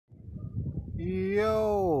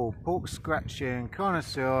Yo, pork scratching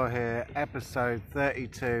connoisseur here, episode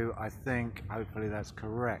 32, I think. Hopefully that's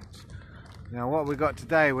correct. Now, what we got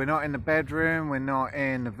today, we're not in the bedroom, we're not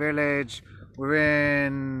in the village, we're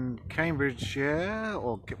in Cambridgeshire,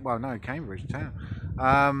 Cambridge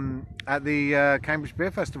town, at the Cambridge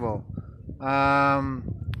Beer Festival,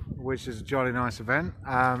 which is a jolly nice event,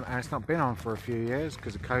 and it's not been on for a few years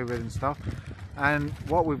because of COVID and stuff. And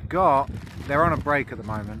what we've got, they're on a break at the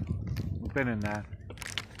moment. Been in there,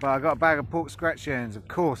 but I got a bag of pork scratchings, of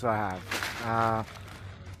course I have,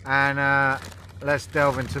 and let's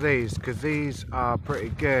delve into these because these are pretty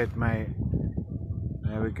good, mate.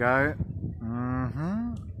 There we go.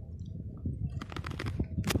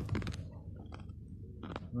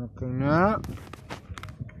 Looking at.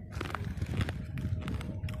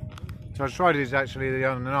 So I tried these actually the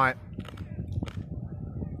other night.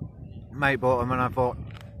 Mate bought them and I thought,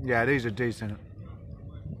 yeah, these are decent.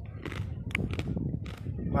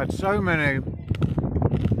 I had so many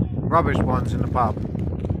rubbish ones in the pub,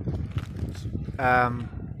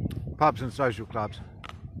 pubs and social clubs,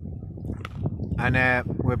 and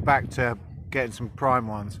we're back to getting some prime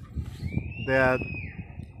ones. They're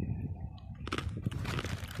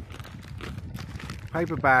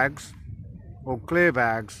paper bags or clear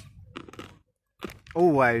bags,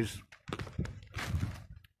 always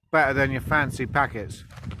better than your fancy packets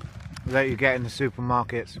that you get in the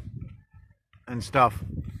supermarkets and stuff.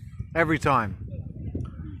 Every time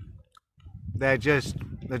they're just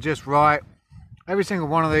right. Every single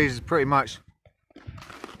one of these is pretty much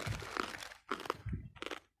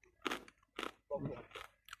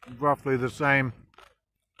roughly the same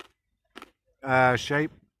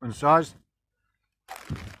shape and size.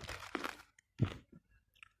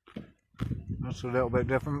 That's a little bit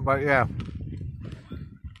different, but yeah,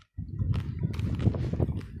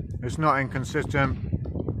 it's not inconsistent.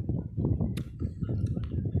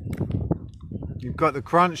 You've got the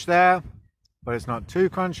crunch there, but it's not too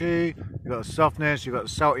crunchy. You've got the softness, you've got the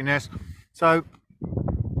saltiness. So,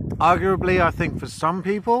 arguably, I think for some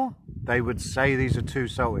people, they would say these are too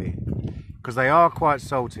salty, because they are quite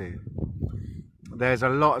salty. There's a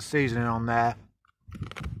lot of seasoning on there.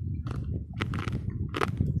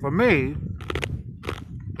 For me,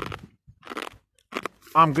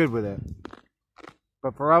 I'm good with it.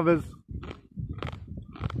 But for others,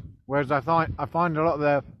 whereas I find a lot of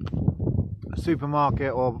their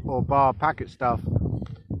supermarket or bar packet stuff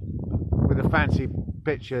with the fancy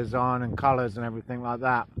pictures on and colours and everything like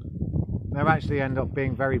that, they actually end up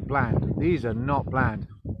being very bland. These are not bland.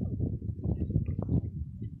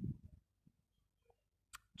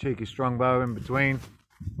 Cheeky strongbow in between,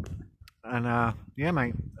 and yeah,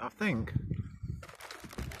 mate, I think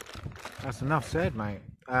that's enough said, mate.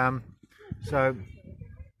 So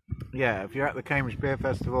yeah, if you're at the Cambridge Beer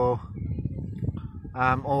Festival,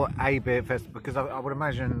 or a beer festival, because I would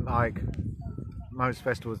imagine like most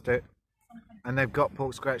festivals do, and they've got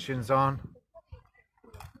pork scratchings on,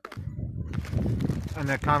 and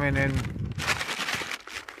they're coming in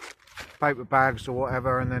paper bags or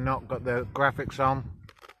whatever, and they're not got the graphics on,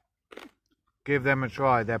 give them a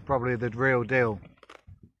try. They're probably the real deal.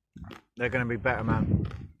 They're going to be better, man.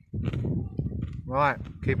 Right,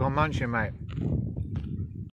 keep on munching, mate.